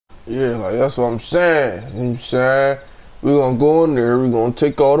Yeah, like that's what I'm saying. You know what I'm saying? We're gonna go in there, we're gonna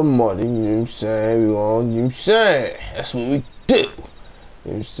take all the money, you know what I'm saying? We're gonna, you know what I'm saying? That's what we do. You know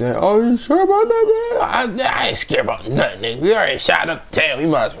what I'm saying? Oh, you sure about that, man? I ain't scared about nothing, nigga. We already shot up town. We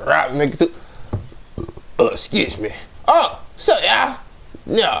might as well rob niggas too. Excuse me. Oh, so y'all?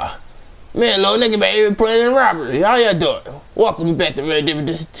 Yeah. Man, little nigga baby playing in robbery. How y'all doing? Welcome back to Red Dead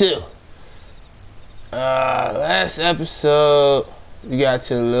Redemption 2. Last episode, we got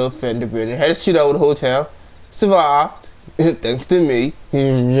to the little fender building. Had to shoot over the whole town. Survived. Thanks to me.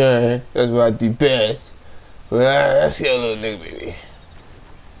 Yeah, that's what I do best. Let's get a little nigga baby.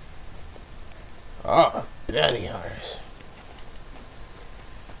 Oh, bounty hunters.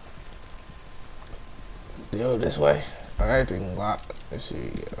 Yo, this way. Alright, they can lock. Let's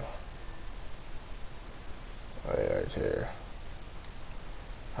see. Oh, yeah, right here.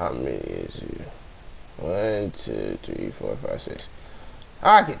 How many is you? 1, 2, 3, 4, 5, 6.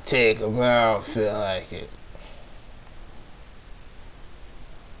 I could take them, but I don't feel like it.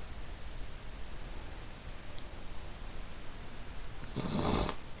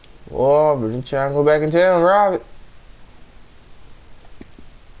 Oh, but I'm trying to go back in town and rob it.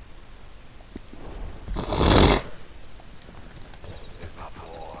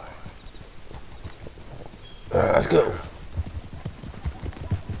 Alright, let's go.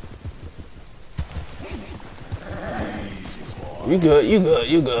 You good, you good,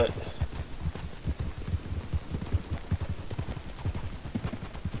 you good.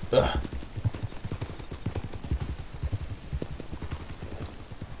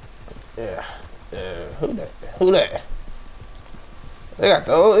 Yeah. Who that? Who that? They got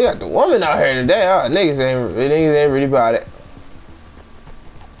the woman out here today. Oh, niggas ain't really about it.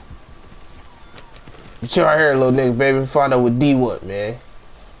 You chill right here, little nigga, baby. Find out what D what, man.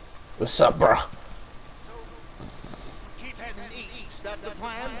 What's up, bro? Keep heading east. That's the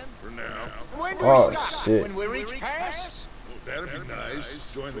plan. For now. When do Oh we stop? shit. When we reach Paris? Well, that'd be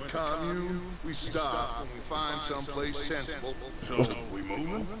nice. Join the commune. We stop when we find someplace sensible. So, we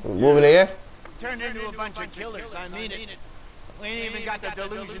moving? We moving in? Turned into a bunch of killers. I mean it. We ain't even got the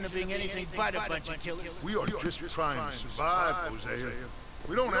delusion of being anything but a bunch of killers. We are just trying to survive, Hosea.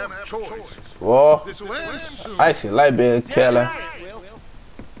 We don't have a choice. Well, This will end soon. I actually like being a killer.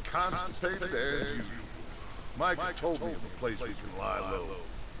 Constipated as usual. Mike told me of a place we can lie low.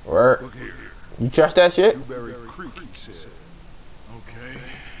 Word. Look here. You trust that shit? Newberry Creek, he said. Okay.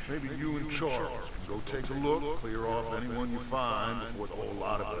 Maybe you and Charles can go take a look, clear off anyone you find before the whole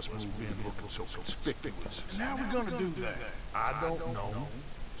lot of us move in looking so conspicuous. How are we gonna do that? I don't know.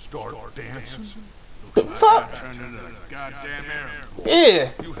 Start dancing? The fuck? Turn into a goddamn Arab.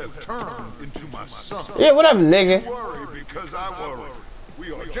 Yeah. You have turned into my son. Yeah, whatever, nigga. Worry because I worry.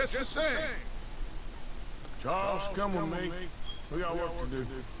 We are just the same. Charles, come with me. We got work to do.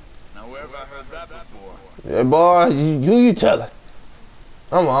 Now where have I heard that before? Yeah, boy, who you telling?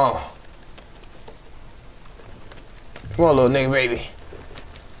 Come on. Come on, little nigga, baby.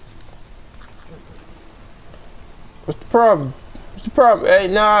 What's the problem? What's the problem? Hey,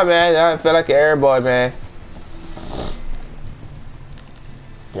 nah, man. I feel like an Arab boy, man.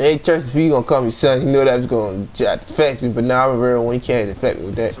 Hey, church, if you gonna call me son, you know that was gonna affect me, but now I'm a real one. You can't affect me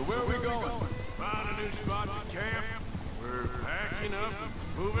with that. So where are we going? Found a new spot to camp. We're packing up,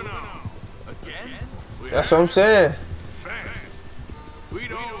 moving on. Again? That's what I'm saying. Fast.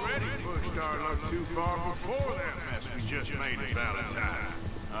 We'd already pushed our luck too far before that mess we just made at Valentine.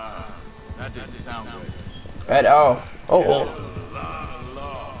 That didn't sound good. At all. Oh, A lot of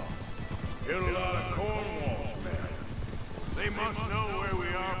law. Killed a lot of Cornwall's men. They must know where we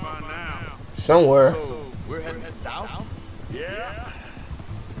are by now. somewhere. So, we're heading south? Yeah.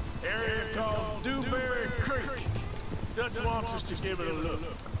 Area called Dewberry Creek. Dutch wants us to give it a look. Make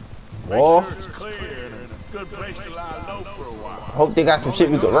Well, sure it's clear and a good place to lie low for a while. hope they got some shit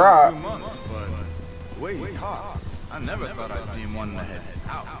we could rob. Months, but the way he talks, I never thought I'd see him wanting to head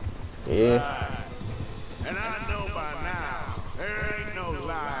south. Yeah. And I know by now, there ain't no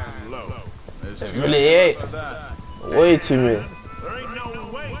lying low. It really ain't. Way too many. There ain't no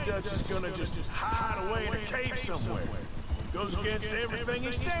way Dutch is gonna just hide away in a cave somewhere. Goes against everything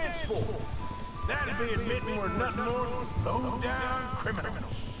he stands for. That'd be admitting we're nothing more than low-down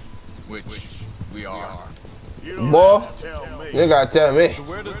criminals. Which we are. You don't Boy, have to tell me. you gotta tell me. So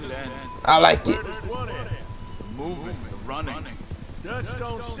where does it end? I like Where it. does one end? The moving, the running. Dutch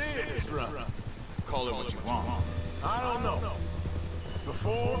don't see it as run. Call it what you want. I don't know.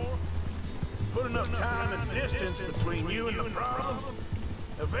 Before, put enough time and distance between you and the problem.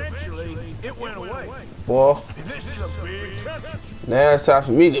 Eventually, it went away. Boy, This is a big country. now it's time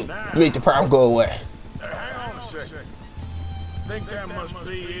for me to make the problem go away. Hang on a second. think that must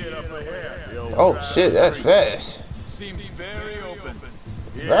be it up ahead. The old Oh dry shit, that's creek. fast. Seems very open.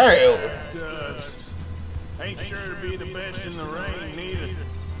 Yeah, Very open. it does. Ain't sure to be the best in the rain, neither.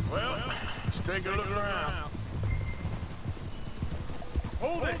 Well, let's take a look around.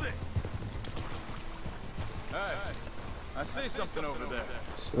 Hold it! Hey, I see something over there.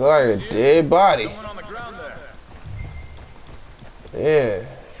 It's like a dead body. Someone on the ground there. Yeah.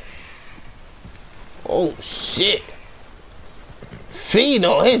 Oh shit. Feeding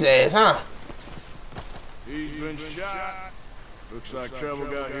on his ass, huh? He's been shot. Looks like trouble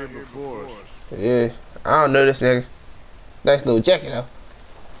got here before us. Yeah. I don't know this nigga. Nice little jacket though.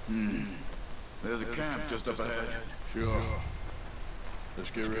 There's a camp just up ahead. Sure. Let's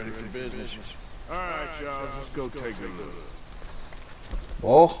get ready for business. All right, Charles, let's go take a look.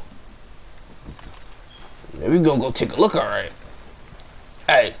 Boy. Maybe we gonna go take a look, alright.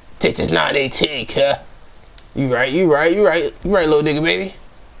 Hey, take this 918, cuh. You right, little nigga, baby.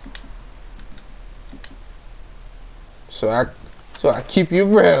 So I keep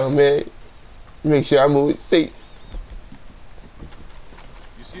you around, man. Make sure I move it safe.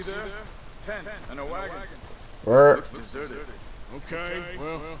 You see there? Tent and a wagon. Word. Looks deserted. Okay,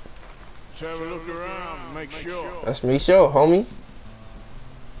 well, let's have a look around and make sure. That's me, sure, homie.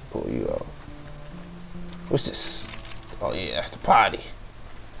 Pull you out. What's this? Oh yeah, that's the potty.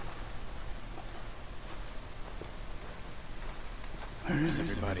 Where is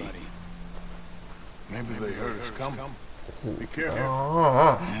everybody? Maybe they heard us coming. Be careful.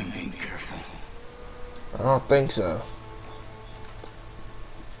 I'm being careful. I don't think so.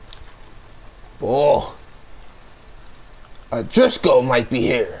 Boy. A Driscoll might be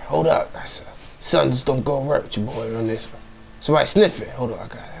here. Hold up. Son, just don't go right with your boy on this one. Somebody sniffing. Hold on, I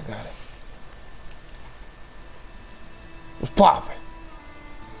got it. What's poppin'?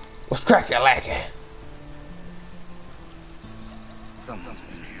 What's crackin' lackin'? Someone's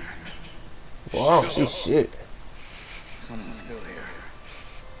been here. Well, I don't see shit. Someone's still here.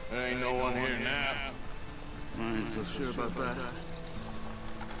 There ain't no one here now. I ain't so sure about that.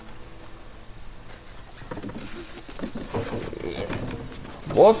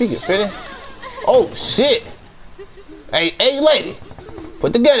 Boy, if he can fit it. Oh shit! Hey, lady,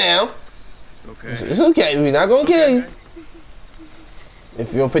 put the gun down. It's okay. It's okay. We're not gonna kill you.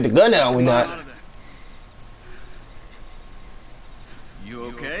 If you don't put the gun down, we're not. You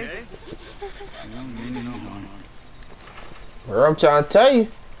okay? No, mean no harm. Bro, I'm trying to tell you.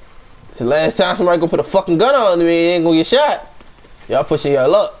 It's the last time somebody gonna put a fucking gun on me, he ain't gonna get shot. Y'all pushing your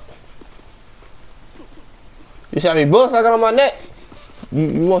luck. You see how many bullets I got on my neck?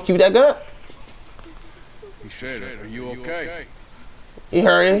 You wanna keep that gun? He said it. Are you okay? You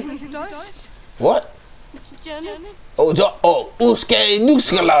heard it? Deutsch? What? German? Uske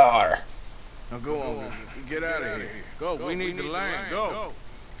Nuskalar. Now go on. Get out of here. Go. We need the land. Go.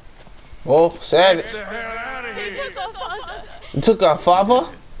 Oh, savage. Get the hell out of They here. took our father. You took our father?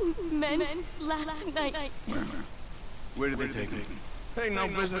 Men last night. Where did they take him? Ain't no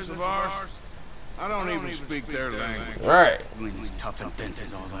business of ours. I don't even speak their language. Right. You ain't as tough and dense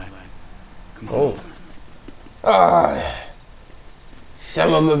as all that. Come Oh. on. Ah.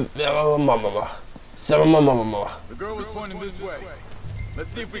 Some of my The girl was pointing this way.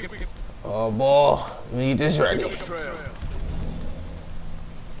 Let's see if we can pick Oh boy, let me get this ready. up the trail.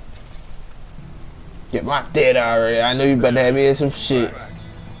 Get my dead already. I know you better have me in some shit.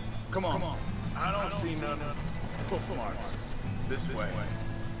 Come on. I don't see none. Hoof marks. This way.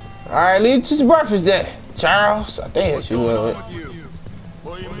 Alright, leave to some breakfast then. Charles, I think What's that's you going will. on with you?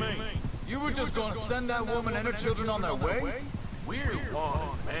 What do you mean? You were just gonna send that woman and her children on their way? We're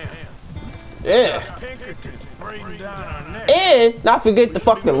wanted, man. Yeah. Pinkertons breathing down our neck. And not forget the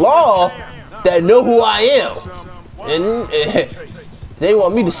fucking law that know who I am. And they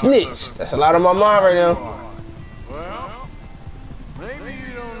want me to snitch. That's a lot on my mind right now. Well, maybe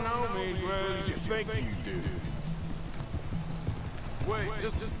you don't know me as well as you think you do. Wait,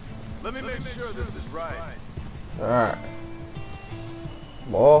 just let me make sure this is right. Alright.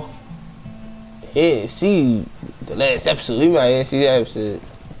 Boy. He didn't see the last episode. He might ain't see that episode.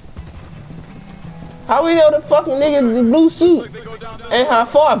 How we know the fucking nigga in the blue suit ain't her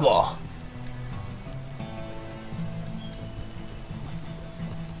father?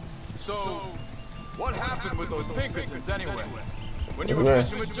 So, what happened with those Pinkertons anyway? When you were Yeah.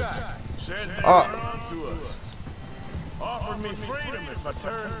 fishing with Jack? Said they Oh. were on to us. Offered me freedom if I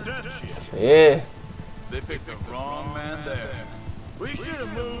turned Dutch. Yeah. They picked the wrong man there. We should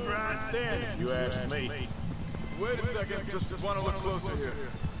have moved right then if you ask me. Wait a second, just want to look closer here.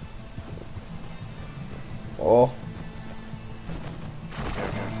 Oh.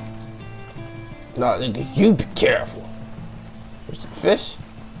 No, nigga, you be careful. Fish?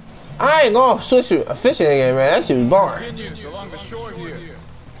 I ain't gonna switch a fishing game, man. That shit was boring. Continues along the shore here.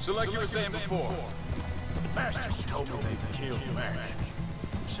 So like you were saying before. Bastards told me they killed Mac.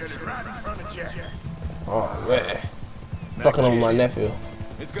 Said it right in front of Jack. Oh man. Fucking over my nephew.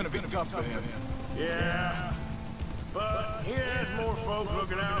 It's gonna be tough for him. Yeah. But he has more folk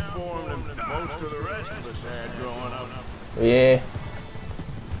looking out for him than most of the rest of us had growing up. Yeah.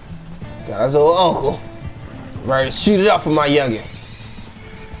 Got his old uncle. Ready to shoot it up for my youngin'.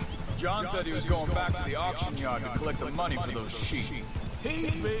 John said he was going back to the auction yard to collect the money for those sheep.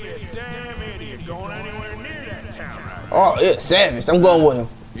 He'd be a damn idiot going anywhere near that town right now. Oh, yeah, savage. I'm going with him.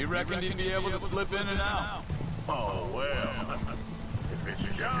 He reckoned he'd be able to slip in and out. Oh, well. If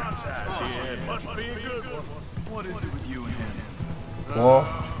it's John's idea, it must be a good one. What is it with you and him? Well,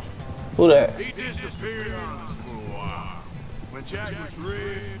 who that? He disappeared on us for a while. When Jack was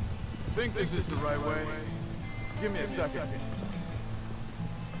rigged. Think this is the right way? Give me a second.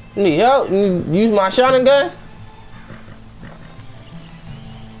 Need help? You use my shotgun gun?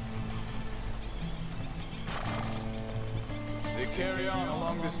 They carry on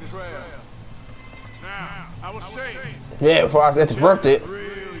along this trail. Now, I was saying. Yeah, before I interrupted.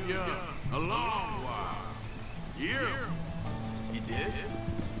 Real young. A long while. Year. He did?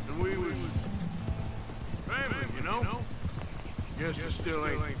 And we was family, you know? Guess I still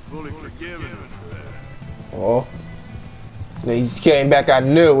ain't fully forgiven him for that. Oh. They came back out of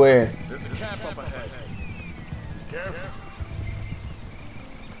nowhere. There's a camp up ahead. Careful.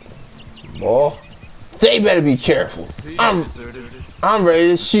 Boy, they better be careful. I'm ready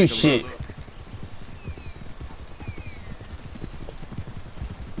to shoot shit.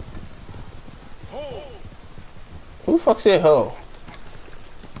 Who the fuck said ho?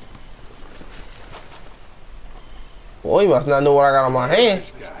 Boy, you must not know what I got on my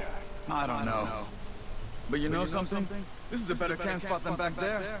hand. I don't know. But you know something? This is a better camp spot than back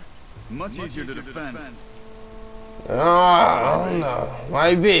there. Much easier to defend. Oh, I don't know.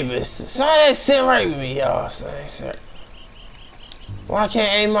 Might be, but something ain't sit right with me, y'all. Something ain't sit right. Why can't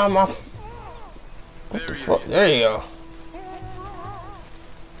I aim my... What the fuck? There you go.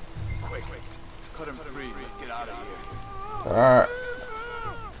 Quick, cut him free. Let's get out of here. Alright.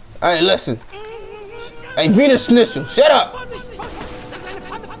 Hey, listen. Hey, beat a snitchel. Shut up.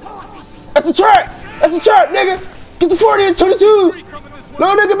 That's the track. That's the track, nigga. Get the 40 and 22.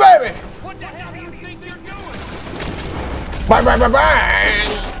 No, nigga, baby. What the hell do you think you're doing? Bang, bang, bang, bang.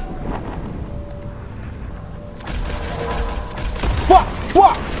 Fuck,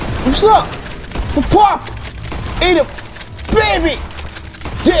 fuck. What's up? The pop. Eat him. Baby.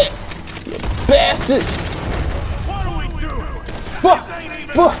 Dick. You bastard. What are we doing? Fuck. This ain't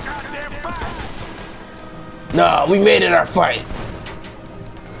even Fuck. a goddamn fight. Nah, we made it our fight.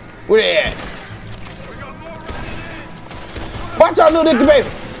 Where they at? Watch out, little nigga, baby.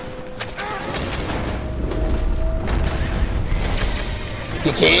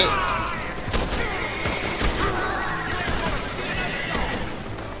 Dickhead.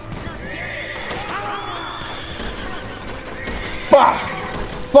 Bah!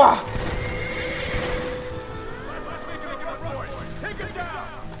 Bah! Take it down.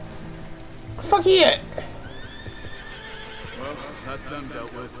 Fuck he at? Well, that's them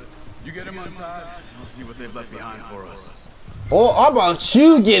dealt with. You get him untied, we'll see what they've left behind for us. Oh, how about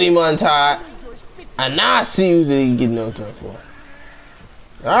you get him untied? And now I see who he's getting untied for.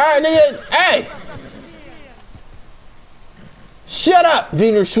 Alright, nigga. Hey! Shut up,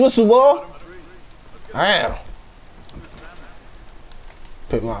 Wiener Schnitzel boy. I am.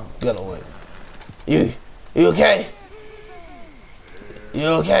 Put my gun away. You okay? You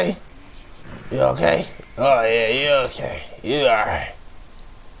okay? You okay? Oh yeah, you okay. You alright.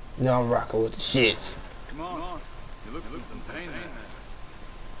 Now I'm rocking with the shits. Come on. You look in some pain, man.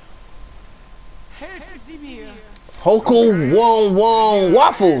 Helfen Sie mir! Hoko Wong Wong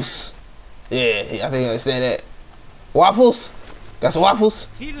Waffles. Yeah, I think I said that. Waffles? Got some waffles?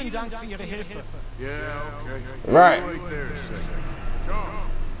 Vielen Dank für Ihre Hilfe. Yeah, okay. Right. Wait there a second. Charles,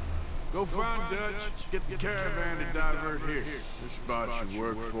 go find Dutch, get the caravan to divert here. This spot should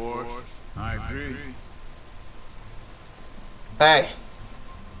work for us. I agree. Hey.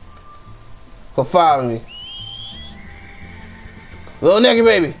 Go follow me. Little nigga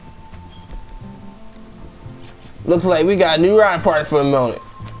baby. Looks like we got a new riding party for the moment.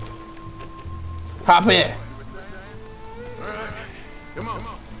 Hop in. Alright, come on.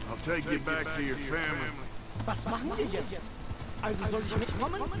 I'll take you back to your family. Was machen wir jetzt? Also soll ich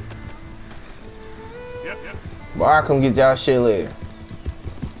mitkommen? Yep. Boy, I'll come get y'all shit later.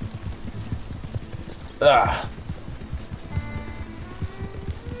 Ah.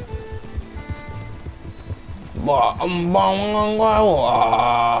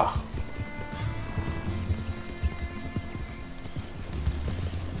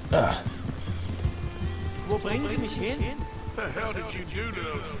 Wo bringen Sie mich hin? What the hell did you do to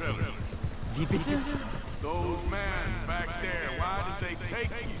those fellas? Wie bitte? Those men back there, why did they take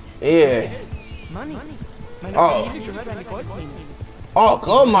you? Yeah. Money. Meine Oh. Familie gehört an die Goldmine. Oh,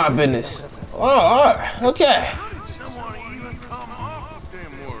 all my business. Oh, alright. Okay. How did someone even come up with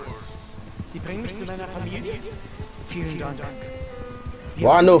them words? Sie bringen mich zu meiner Familie? Vielen Dank.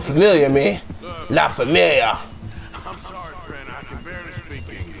 Well, I know familiar, man. La familia. I'm sorry, friend, I can barely speak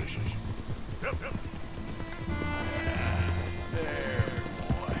English. Yep. There,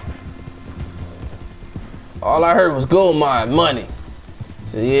 boy. All I heard was gold mine money.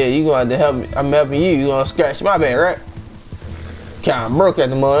 So yeah, you gonna have to help me. I'm helping you. You gonna scratch my back, right? Kinda broke at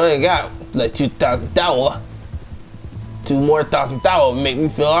the moment. I ain't got like $2,000. $2 more $1,000 make me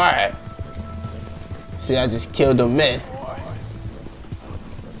feel alright. See, I just killed them men.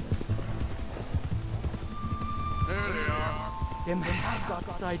 There they are. Dem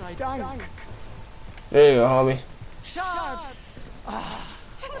Herrgott sei Dank. There you go, homie. Schatz!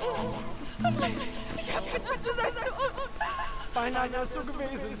 Ich hab gedacht, du seist Beinahe wärst du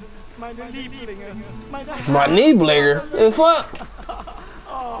gewesen. Meine Lieblinge. Meine My knee blinger. The fuck?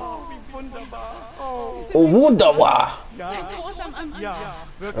 Oh, wie wunderbar. Oh, Oh, wunderbar. ja. groß am Anfang. Ja,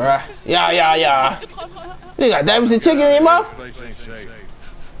 wirklich. Right. Yeah. You got damage and chicken in your mouth? Place ain't safe.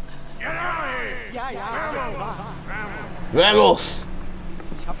 Get out of here! Ja, ist wahr. Vamos.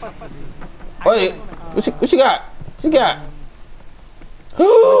 Ich hab was gesehen. Wait, what you got? What you got?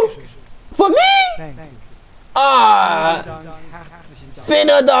 For me? Thank you. Ah, Dank, herzlichen Dank.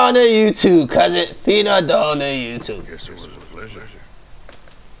 peanut on the YouTube, cousin. Peanut on the YouTube. Guess it was a pleasure.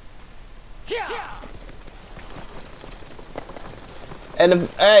 And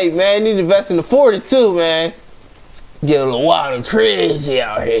hey, man, you need to invest in the 42, man. Get a little wild and crazy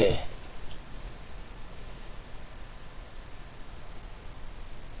out here.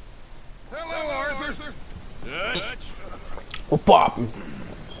 Hello, Arthur. Dutch. We're popping.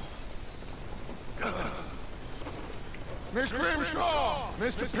 Miss Grimshaw,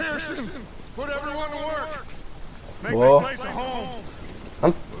 Mr. Pearson, put everyone to work. Make Well. this place a home.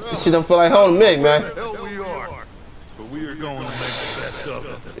 This shit don't feel like home to me, man. Hell we are. But we are going to make the best of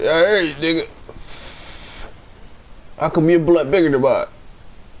it. Yeah, I heard you, nigga. How come your blood bigger than mine?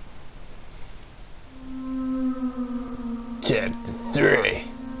 Chapter 3.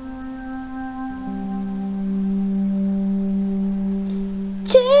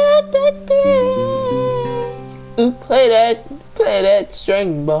 Chapter 3. Ooh, play that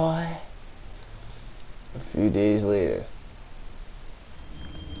string, boy. A few days later.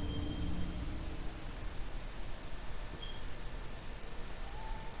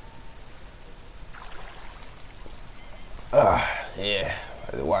 Yeah.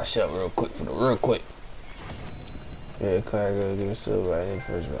 I had to wash up real quick. Yeah, Claire gotta give me silver right in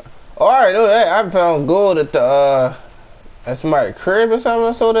first round. Oh, I already know that. I found gold at the at somebody's crib or something.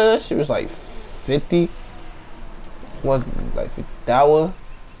 I saw that shit was like 50. Was like $50.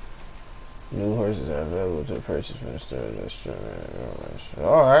 New horses are available to purchase from the store.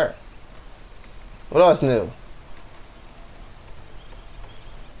 Alright. What else new?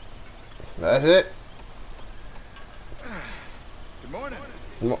 That's it. Good morning.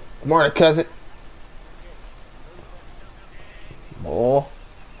 Morning, cousin. Boy.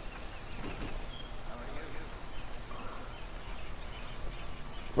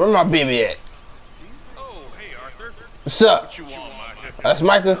 Where my baby at? Oh, hey, Arthur. What's up? What you want, my hip? That's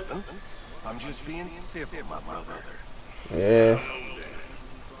Micah. I'm just being civil, my brother. Yeah.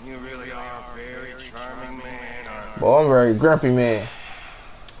 You really are a very charming man, aren't you? Boy, I'm very grumpy, man.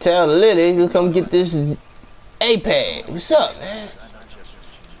 Tell Lily to come get this A-pad. What's up, man?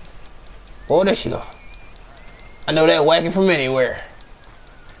 Oh, there she go. I know that whacking from anywhere.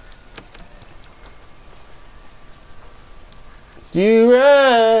 You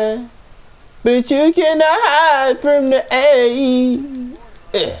run, but you cannot hide from the A.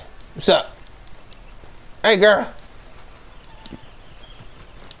 Yeah. What's up? Hey, girl.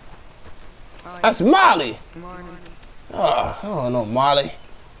 That's Molly. Oh, I don't know, Molly.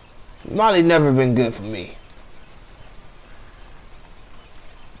 Molly never been good for me.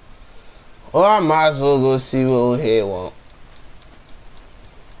 Well, I might as well go see what old head want.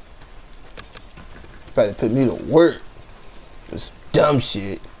 Try to put me to work. This dumb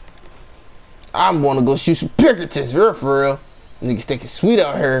shit. I'm gonna go shoot some Pinkertons, for real. Niggas think it's sweet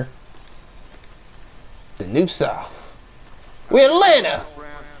out here. The New South. We in Atlanta.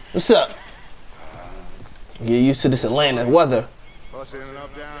 What's up? Get used to this Atlanta weather. Bus ended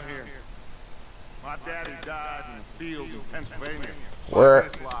up down here. My daddy died in the field in Pennsylvania. Where?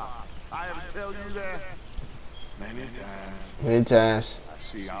 I ever tell you that? Many times. Many times. I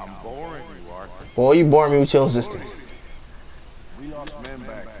see I'm boring you, Arthur. Boy, you bore me with your existence. We lost men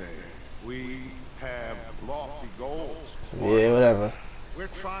back there. We have lofty goals. Yeah, whatever. We're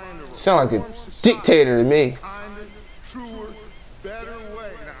trying to Sound like a reform society dictator to me. kinder, truer, better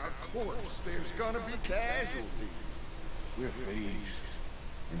way. Now, of course, there's gonna be casualties. We're thieves.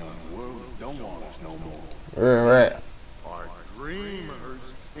 You know, the world don't want us no more. Right. Are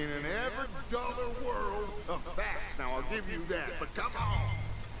dreamers in an ever duller world of facts. Now, I'll give you that, but come on.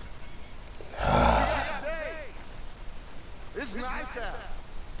 It's nice out.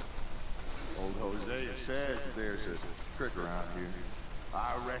 Old Hosea says there's a trick around here.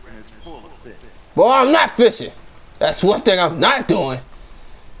 I reckon it's full of fish. Boy, I'm not fishing. That's one thing I'm not doing.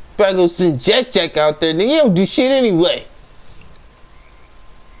 Better go send Jack out there, then you don't do shit anyway.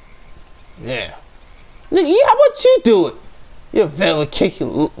 Yeah. Nigga, how about you do it? Your velvet kick,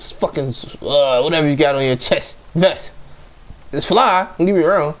 your fucking, whatever you got on your chest vest. It's fly, don't get me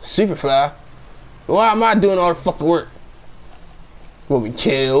wrong, super fly. But why am I doing all the fucking work? Want me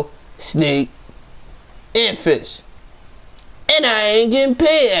kill, sneak, and fish. And I ain't getting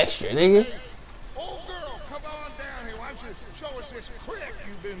paid extra, nigga. Old girl, come on down here. Why don't you show us this creek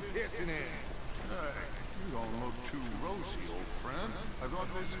you've been pissing in? You don't look too rosy, old friend. I thought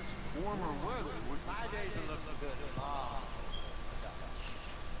this warmer weather would... My days are looking good.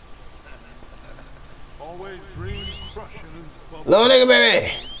 Always dream crushing and bubbling. Little nigga,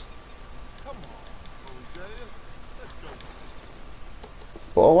 baby. Come on, Hosea. Let's go.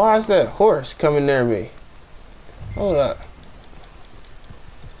 Boy, why is that horse coming near me? Hold up.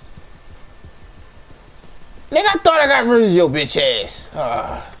 Nigga, I thought I got rid of your bitch ass.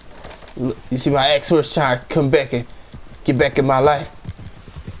 Look, you see my ex-horse trying to come back and get back in my life.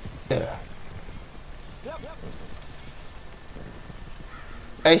 Yeah.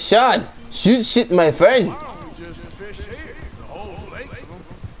 Hey, Sean, shoot shit, my friend. Why don't we just fish here? There's a whole lake of them.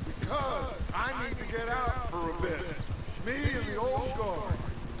 Because I need to get out for a bit. Me and the old guard.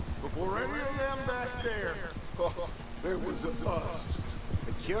 Before any of them back there, there was us.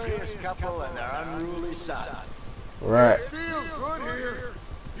 A curious couple and their unruly son. Right. Feels good here.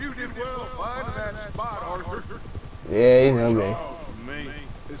 You did well finding that spot, Arthur. Yeah, you know me. Oh, for me.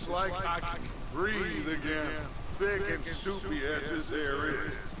 It's like I can breathe again. Thick and soupy as this air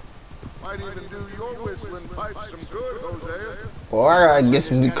is. Might even do your whistling pipes some good, Hosea. Boy, I gotta get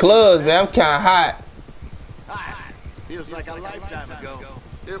some new clothes, man. I'm kinda hot. Hi. Feels like a lifetime ago.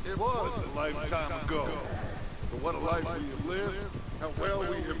 It was a lifetime ago. But what a life we have lived. How well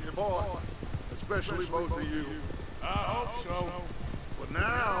we have fought. Especially both of you. I hope so. But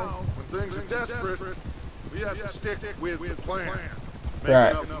now, when things are desperate, we have to stick with the plan. Make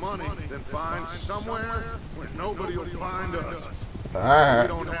Right. enough money, then find somewhere where nobody will find us. We Alright.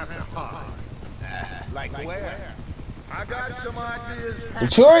 don't have to hide. Like where? I got some ideas,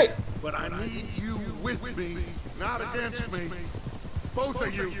 Detroit? but I need you with me, not against me. Both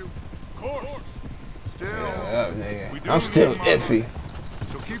of you. Of course. Still, Yeah, nigga. we do I'm still need money. iffy.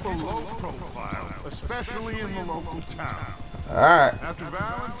 So keep a low profile, especially in the local town. Alright. After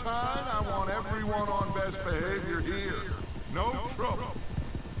Valentine, I want everyone on best behavior here. No trouble.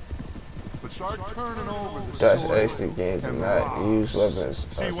 But start turning over the Dutch soil actually games and and not rocks. use weapons.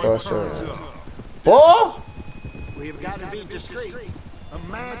 See Of what course, turns sure. up. Boy! We've got to be discreet.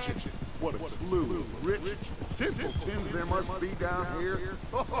 Imagine what a slew of rich simpletons there must be down here.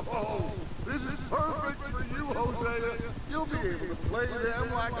 Oh, this is perfect for you, Hosea. You'll be able to play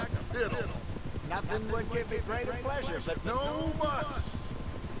them like a fiddle. Nothing would give me greater pleasure, but No much.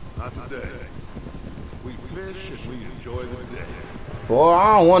 Not today. We fish and we enjoy the day. Boy,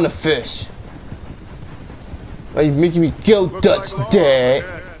 I don't want to fish. Why you making me go Dutch, law, Dad?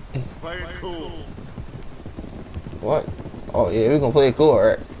 yeah. Play it cool. What? Oh, yeah, we're gonna play it cool,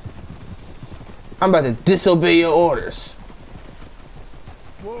 alright? I'm about to disobey your orders.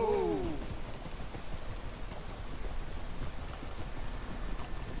 Whoa.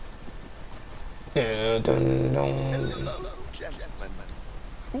 Dun, dun, dun.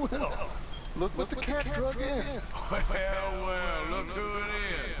 Well, look what the cat drug in. Well, look who it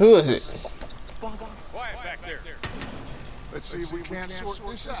is. Who is it? Quiet back there. Let's see if we can't sort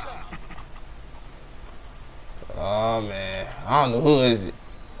this out. Oh, man. I don't know who is it.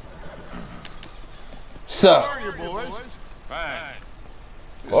 Sup? How are you, boys? Fine.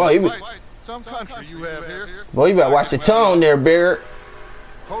 Boy, you, Quite some country you have here. boy, you better watch your tone there, Beard.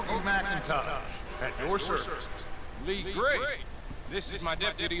 Hoagie McIntosh, at your service. Lee Gray. This is my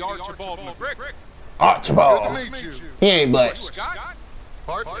deputy Archibald McGregor. Good to Archibald. meet you. He ain't black. Scott?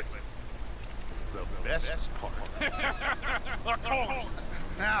 Partly. The best part. Of course.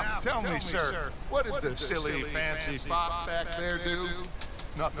 Now, tell me, sir, what did the silly, fancy fop back there do?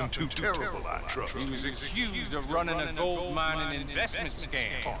 Nothing too terrible, I trust. He was accused of running a gold mining investment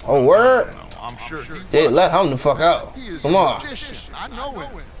scam. Oh, word? I'm sure he Yeah, was. let him the fuck out. He is Come a on. magician. I know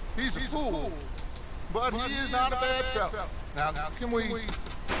him. He's a fool. But he is not a bad fellow. Now, can we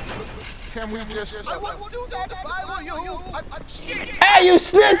just... I wouldn't do that if I were you. Shit! Hey, you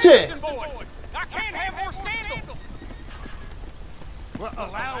snitching! Listen, boys, I can't have more scandal. Well,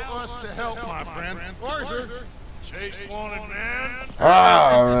 allow us to help, my friend. Arthur, Chase wanted man. Oh,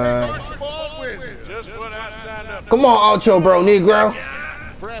 man. Archibald with you. Just what I signed up for. Come on, Outro, bro, Negro.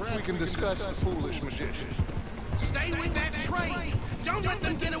 Perhaps we can discuss the foolish magician. Stay with that train. Don't let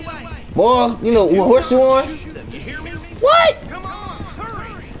them get away. Boy, you know what horse you on? Shoot them, you hear me? What? Come on,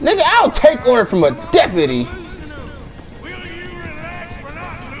 hurry. Nigga, I'll take order from a deputy. Losing them. Will you relax? We're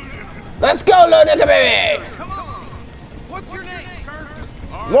not losing them. Let's go, little nigga, baby. Come on. What's your name, sir?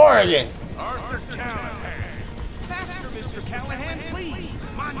 Morgan. Arthur Callahan. Faster, Mr. Callahan, please.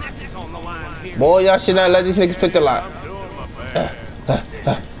 My neck is on the line here. Boy, y'all should not let these niggas pick the lock. I'm doing my best. So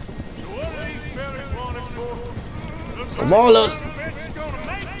what are these fellas wanted for? Looks Come like on, the look. son of a bitch is gonna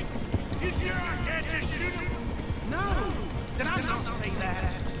make it. You sure I can't just shoot him? No. Did I not say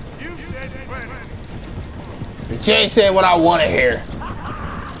that? You said plenty. Jay said what I want to hear.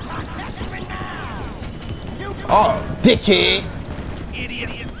 Oh, dickhead.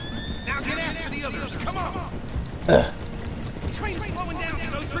 Idiot. Now get after the others. Come on. Uh, The train's slowing down to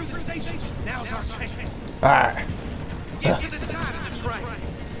go through the station. Now's our chance. Alright. Get to the side of the train.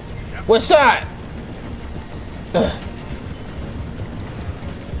 What side?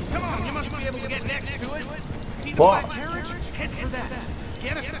 Come on, you must be able to get next to it. See the Boy. black carriage? Head for that.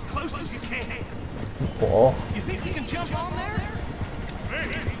 Get us as close as you can. Boy. You think you can jump on there?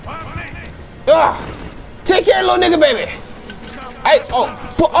 Hey, pop me. Ah! Take care, little nigga, baby. Hey, oh,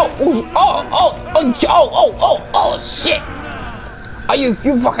 shit. Are you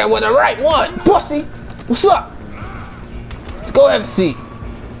fucking with the right one, pussy? What's up? Go have a seat.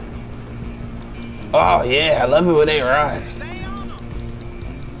 Oh, yeah, I love it when they ride. Stay on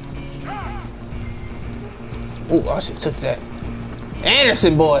them. Stop. Ooh, I should took that.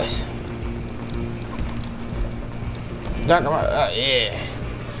 Anderson boys. Yeah.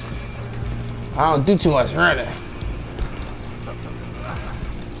 I don't do too much running.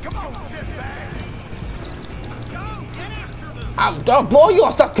 Come on, sit back. Oh, boy, you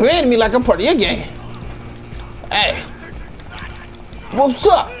gonna stop commanding me like I'm part of your game. Hey. What's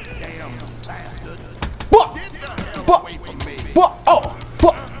up? Damn bastard. What? What?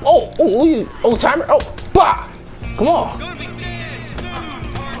 Oh, you old timer. Oh, bah. Come on. Gonna be dead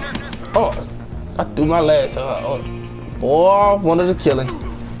soon, partner. Oh, I threw my last. Boy, one of the killing.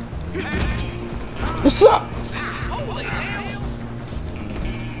 What's up? Holy hell!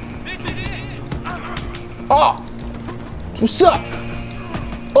 This is it. Oh, what's up?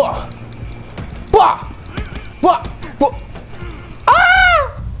 Oh, bah, bah, bah.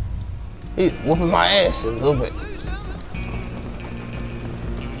 Ah! He's whooping my ass a little bit.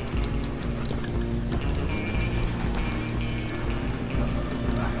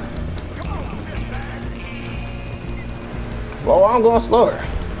 Well, I'm going slower.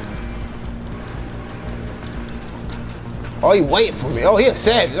 Oh, he waiting for me. Oh, he a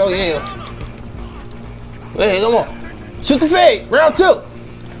savage. Oh, yeah. Hey, come on. Shoot the fade. Round two.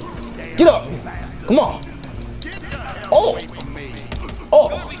 Get up. Come on. Oh.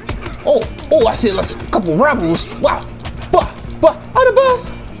 Oh, I see a couple rebels. Wow. What? On the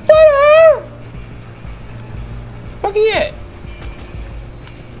bus. Fuck he at?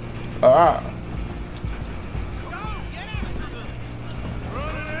 Alright.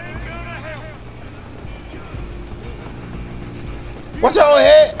 Watch your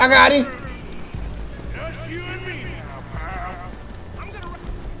head. I got him. Just you and me now, pal. I'm gonna run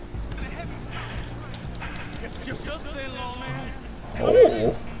the heavy side. Just stay low, man.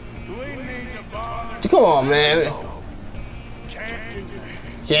 Oh. We need to bother. Come on, man. Can't do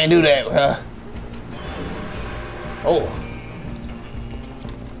that. Can't do that, huh? Oh.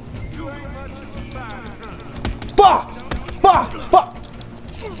 You ain't much of a fighter, huh? Bah! Bah! Bah!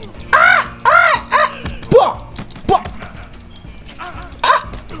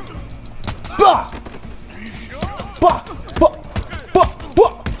 Bah! You sure? Bah! Bah! Bah! Bah!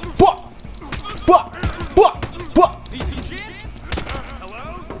 Bah! Bah! Bah! Bah! Hello?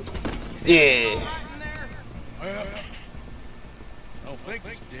 Yeah. Well, I don't think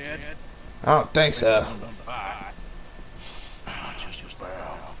he's dead. I don't think so. Fight. Just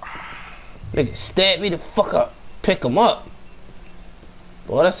about. Nigga stab me the fuck up. Pick him up.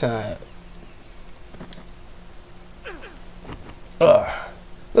 Boy, that sound Ugh.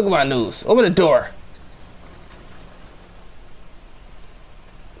 Look at my news. Open the door.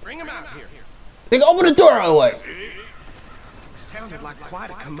 Bring him out here. Nigga, open the door all the way. Sounded like quite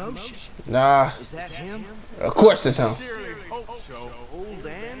a commotion. Nah. Is that him? Of course it's him. Sincerely hope so. Old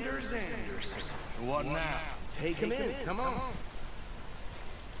Anders Anderson. What now? Take him in. Come on.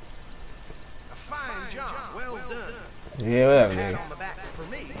 A fine job. Well done. Yeah, whatever, Pat nigga. on the back for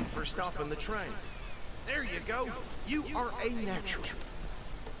me for stopping the train. There you go. You are a natural.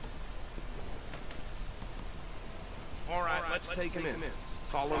 All right, let's take him in.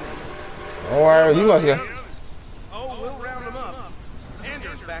 Follow me. Alright, you must go. Oh, we'll round him up.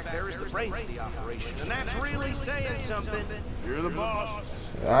 Anders back there is the brains of the operation, and that's really saying something. You're the boss.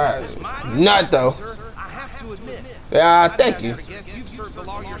 Alright. Not though. Sir, I have to admit. Yeah, thank you. I guess you've served the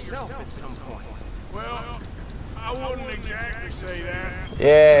law yourself at some point. Well, I wouldn't exactly say that.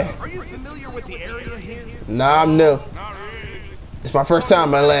 Yeah. Are you familiar with the area here? Nah, I'm new. Not really. It's my first time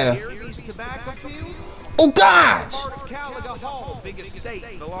in Atlanta. Near these tobacco fields? Oh gosh! Part of Caliga Hall, big estate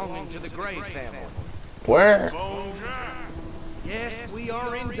belonging to the Gray family. Where? Bone dry. Yes, we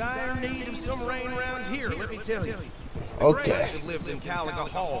are in dire need of some rain around here, let me tell you. The Okay. Grays have lived in Caliga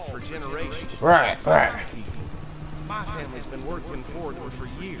Hall for generations. Right. My family's been working for them for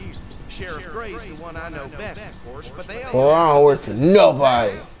years. Sheriff Gray's the one I know best, of course, but they Well, I don't work for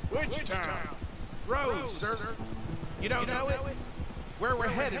nobody. Which town? Road, sir. You don't know it? Where we're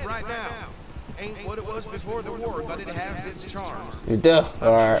headed right now. Ain't what it was before the war, but it has its charms. You do? I'm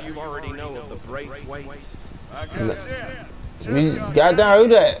Alright. sure you already know of the Braithwaites. Like I said. We got down, who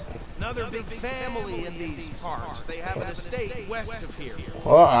that? Another big family in these parts. They have an estate west of here.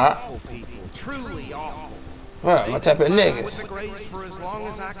 Alright. Awful people, truly awful. Well, my type of With the niggas. Grays for as long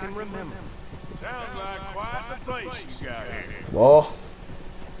as I can remember. Sounds like quite the place you got here. Well,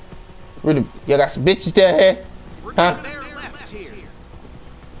 really, y'all got some bitches down here? We're Huh? getting there left here.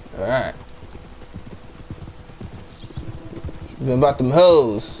 Alright. Been about them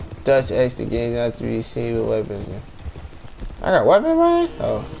hoes. Dutch X the game not to be seen with weapons. I got weapons, man?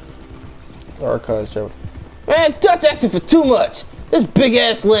 Oh. Or color show. Man, Dutch X for too much. This big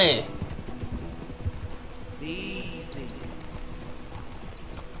ass land. Easy.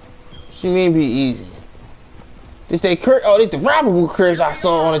 She mean be easy. This they oh, they the robber cribs I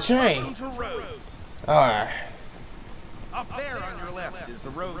saw on the train. Welcome to Rhodes. Alright. Up there on your left is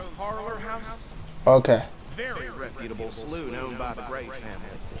the Rhodes Parlor House. Okay. Very reputable saloon owned by the Gray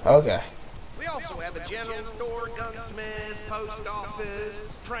family. Okay. We also have a general store, gunsmith, post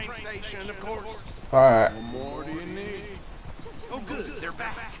office, train station, of course. Alright. What more do you need? Oh, good, they're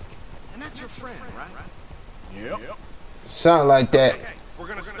back. And that's your friend, right? Yep. Sound like that. Okay, we're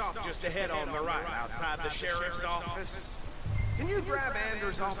gonna stop just ahead on the right, outside the sheriff's office. Can you grab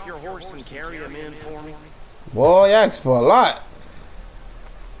Anders off your horse and carry him in for me? Boy, you asked for a lot.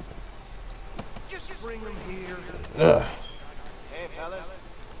 Just bring him here. Ugh. Hey, fellas.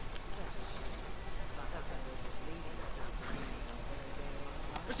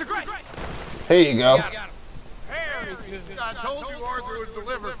 Mr. Gray! Here you go. I told you Arthur would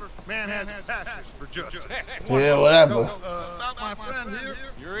deliver. Man has a passion for justice. Yeah, whatever. About my friend here.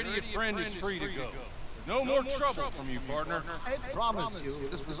 Your idiot friend is free to go. No more trouble from you, partner. I promise you,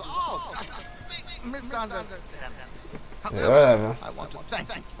 this was all just a big misunderstanding. Yeah, whatever. I want to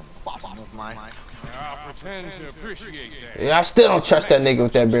thank you from the bottom of my heart. I'll pretend to appreciate that. Yeah, I still don't trust that nigga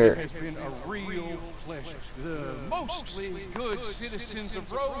with that It beard. has been a real pleasure. The mostly good citizens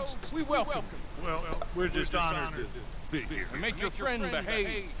of Rhodes, we welcome you. Well, we're just honored to be here. And make your friend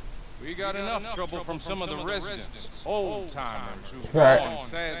behave. We got enough trouble from some of the residents, old-timers who've Right. gone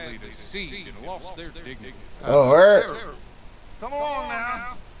sadly to seed and lost their dignity. Oh, word? Come along now.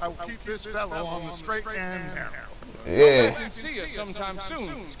 I will keep this fellow on the straight and narrow. I Yeah. can see you sometime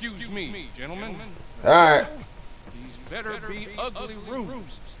soon. Excuse me, gentlemen. Alright. These better be ugly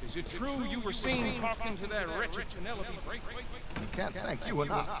rooms. Is it true you were seen talking to that wretched Penelope Braithwaite? Can't thank you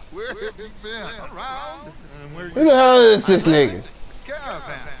enough. Where have you been? Around. And where Who the hell is this nigga? Caravan.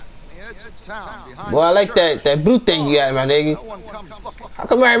 The edge of town behind Boy, I the like church. that blue thing you got, my No nigga. one comes looking. How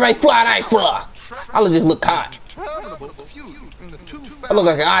come everybody fly night fly? I look just look hot. Terrible feud between the two I look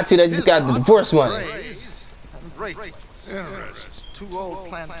like an auntie that just got the divorce money. Grays and Braithwaites. Interesting. Two old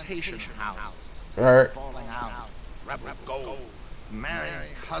plantation houses. Alright. Falling out. Rebel gold. Marrying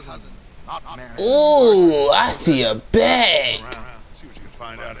cousins. Not marrying. Ooh, I see a bag. See what you can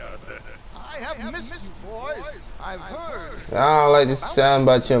find out about that. I have missed you, boys. I've heard. I don't like the sound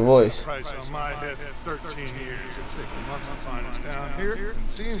about your voice. Price on my head 13 years. It's taken months to find us down here.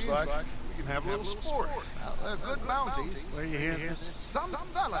 And seems like we can have a little sport. Well, they're good bounties. Where you hear this? Some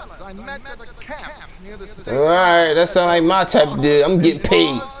fellas I met at a camp near the state. Alright, that sounds like my type of dude. I'm getting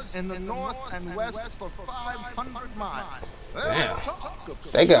paid. In the north and west for 500 miles. Damn.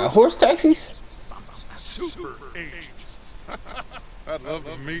 They got horse taxis? Super agents. I'd love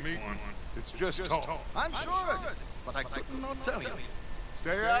to meet one. It's just talk. I'm sure it is, but I couldn't not tell you.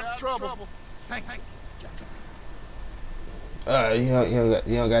 Stay out of trouble. Thank you.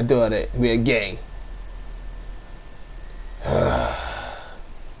 You don't gotta do all that. We a gang. Okay,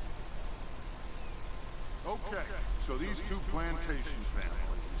 so these two plantation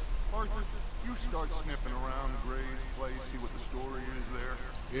families. Arthur, you start sniffing around Gray's place, see what the story is there.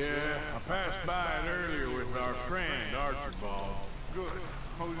 Yeah, I passed by it earlier with our friend, Archibald. Good.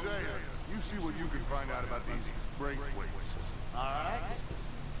 Hosea, you see what you can find out about these Braithwaites. All right.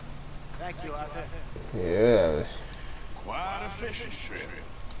 Thank you, Arthur. Yeah. Quite a fishing trip.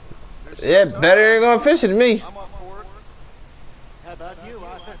 Yeah, better ain't going fishing than me. I'm up for it. How about you,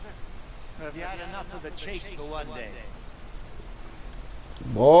 Arthur? Have you had enough of the chase for one day?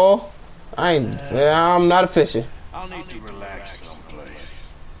 Boy, I'm not a fisher. I'll need to relax someplace.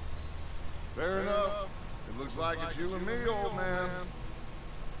 Fair enough. It looks like it's you and me, old man.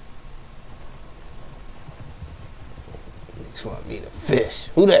 Just want me to fish.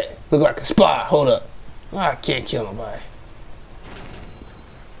 Who that? Look like a spy. Hold up. Oh, I can't kill nobody.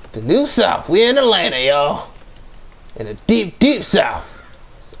 The New South. We in Atlanta, y'all. In the deep, deep South.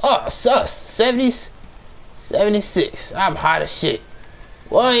 Oh, it's us. 70s, 76. I'm hot as shit.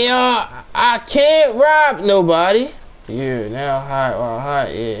 Well, y'all, I can't rob nobody. Yeah, now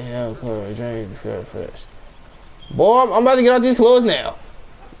hot. Yeah, hell, cover, drink, fresh. Boy, I'm about to get out these clothes now.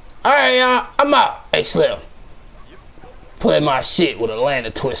 Alright, y'all, I'm out. Hey, Slim. Play my shit with a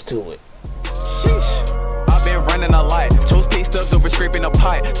Atlanta twist to it. Sheesh. I've been running a lot. Toast pay stubs over scraping a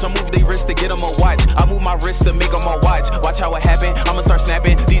pot. Some move their wrist to get them a watch. I move my wrist to make them a watch. Watch how it happen. I'ma start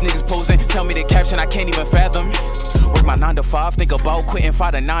snapping. These niggas posing. Tell me the caption I can't even fathom. Work my 9 to 5. Think about quitting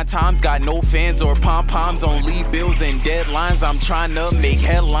 5 to 9 times. Got no fans or pom-poms on lead bills and deadlines. I'm trying to make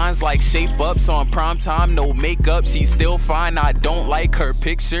headlines like shape-ups on prime time. No makeup. She's still fine. I don't like her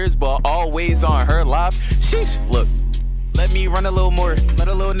pictures, but always on her live. Sheesh. Look. Let me run a little more. Let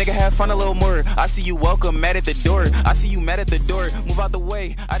a little nigga have fun a little more. I see you welcome, mad at the door. I see you mad at the door. Move out the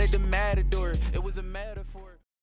way. I did the matador. It was a matter of